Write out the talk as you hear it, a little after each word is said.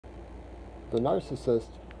The narcissist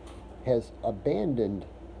has abandoned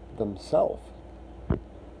themselves.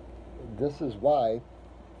 This is why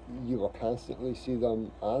you will constantly see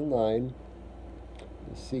them online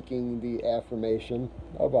seeking the affirmation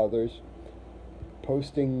of others,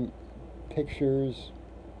 posting pictures,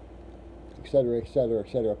 etc., etc.,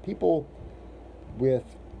 etc. People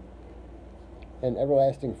with an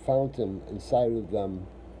everlasting fountain inside of them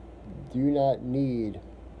do not need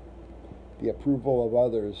the approval of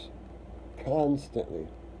others constantly,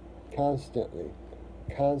 constantly,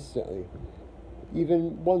 constantly,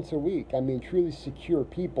 even once a week. I mean, truly secure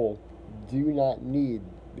people do not need,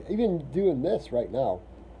 even doing this right now,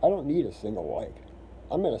 I don't need a single like.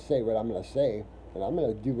 I'm going to say what I'm going to say, and I'm going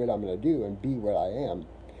to do what I'm going to do and be what I am,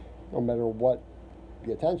 no matter what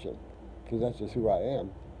the attention, because that's just who I am.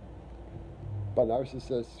 But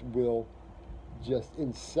narcissists will just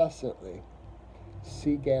incessantly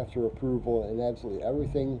seek after approval in absolutely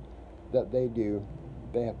everything that they do.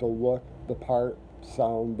 They have to look the part,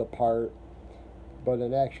 sound the part, but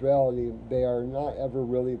in actuality, they are not ever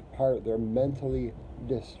really the part. They're mentally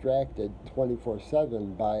distracted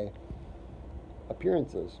 24/7 by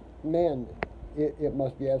appearances. Man, it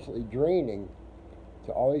must be absolutely draining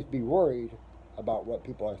to always be worried about what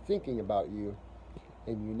people are thinking about you,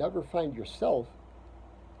 and you never find yourself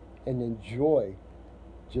and enjoy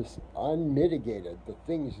just unmitigated the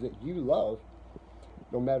things that you love,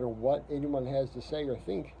 no matter what anyone has to say or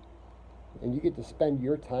think, and you get to spend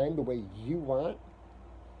your time the way you want.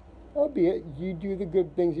 Albeit you do the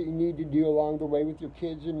good things that you need to do along the way with your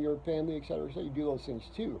kids and your family, etc. So you do those things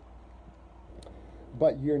too.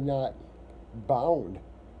 But you're not bound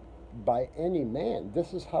by any man.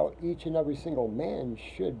 This is how each and every single man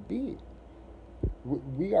should be.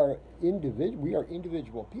 We are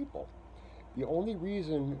individual people. The only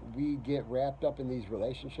reason we get wrapped up in these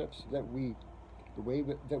relationships the way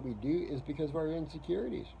that we do is because of our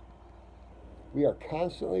insecurities. We are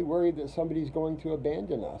constantly worried that somebody's going to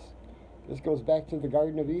abandon us. This goes back to the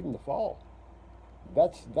Garden of Eden, the fall.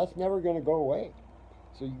 That's never going to go away.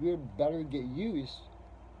 So you better get used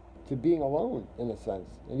to being alone, in a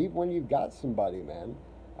sense. And even when you've got somebody, man,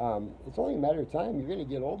 it's only a matter of time. You're going to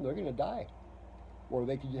get old and they're going to die. Or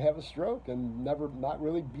they could have a stroke and never not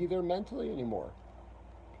really be there mentally anymore.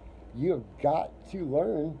 You have got to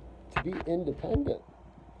learn to be independent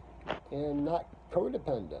and not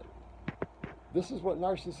codependent. This is what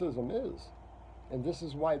narcissism is. And this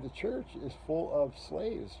is why the church is full of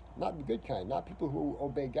slaves. Not the good kind, not people who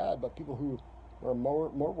obey God, but people who are more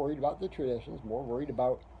worried about the traditions, more worried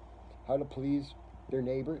about how to please their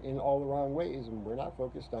neighbor in all the wrong ways. And we're not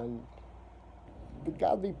focused on the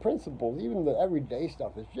godly principles. Even the everyday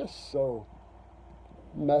stuff is just so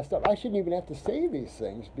messed up. I shouldn't even have to say these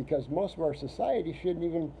things because most of our society shouldn't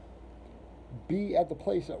even be at the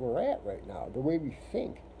place that we're at right now, the way we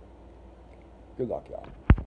think. Good luck, y'all.